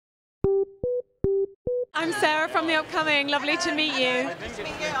I'm Sarah from the upcoming. Lovely to meet you. Nice to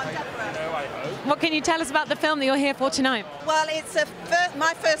meet you. I'm Deborah. What can you tell us about the film that you're here for tonight? Well, it's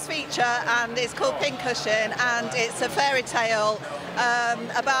my first feature, and it's called Pincushion, and it's a fairy tale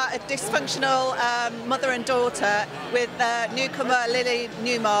about a dysfunctional mother and daughter with newcomer Lily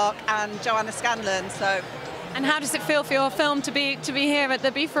Newmark and Joanna Scanlon. And how does it feel for your film to be here at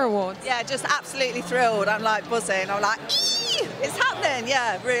the BIFA Awards? Yeah, just absolutely thrilled. I'm like buzzing. I'm like, it's happening.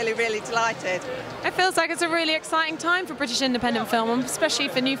 Yeah, really, really delighted. It feels like it's a really exciting time for British independent film, especially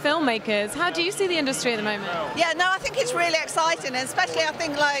for new filmmakers. How do you see the industry at the moment? Yeah, no, I think it's really exciting, and especially I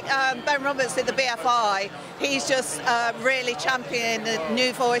think like Ben Roberts at the BFI, he's just really championing the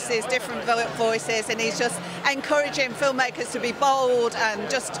new voices, different voices, and he's just encouraging filmmakers to be bold and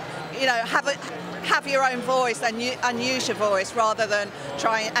just, you know, have your own voice and use your voice rather than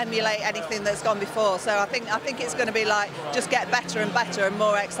try and emulate anything that's gone before. So I think it's going to be like just get better and better and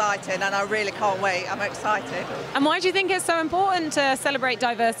more exciting, and I really can't wait. I'm excited. And why do you think it's so important to celebrate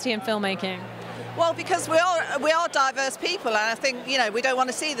diversity in filmmaking? Well, because we are diverse people, and I think, you know, we don't want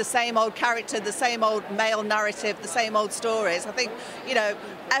to see the same old character, the same old male narrative, the same old stories. I think, you know,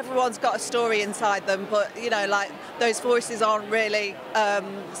 everyone's got a story inside them, but, you know, like those voices aren't really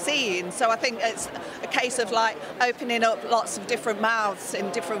seen. So I think it's a case of like opening up lots of different mouths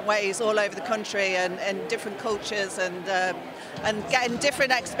in different ways all over the country, and different cultures, and getting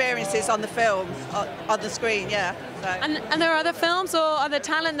different experiences on the film, on the screen. Yeah. So. And there are other films or other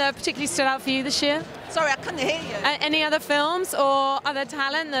talent that particularly stood out for you this year? Sorry, I couldn't hear you. Any other films or other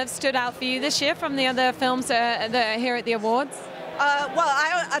talent that have stood out for you this year from the other films that are here at the awards? Well,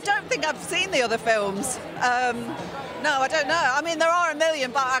 I don't think I've seen the other films. No, I don't know. I mean, there are a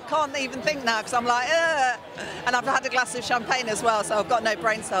million, but I can't even think now because I'm like, and I've had a glass of champagne as well, so I've got no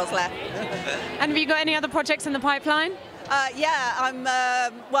brain cells left. And have you got any other projects in the pipeline? Yeah,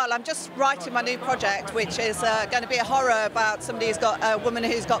 I'm just writing my new project, which is going to be a horror about somebody who's got a woman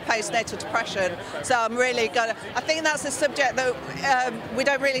who's got postnatal depression. So I'm really going to. I think that's a subject that we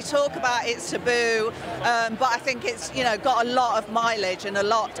don't really talk about. It's taboo, but I think it's, you know, got a lot of mileage and a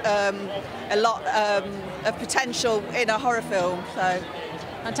lot of potential in a horror film. So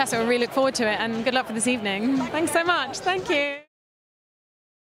fantastic! We really look forward to it, and good luck for this evening. Thanks so much. Thank you.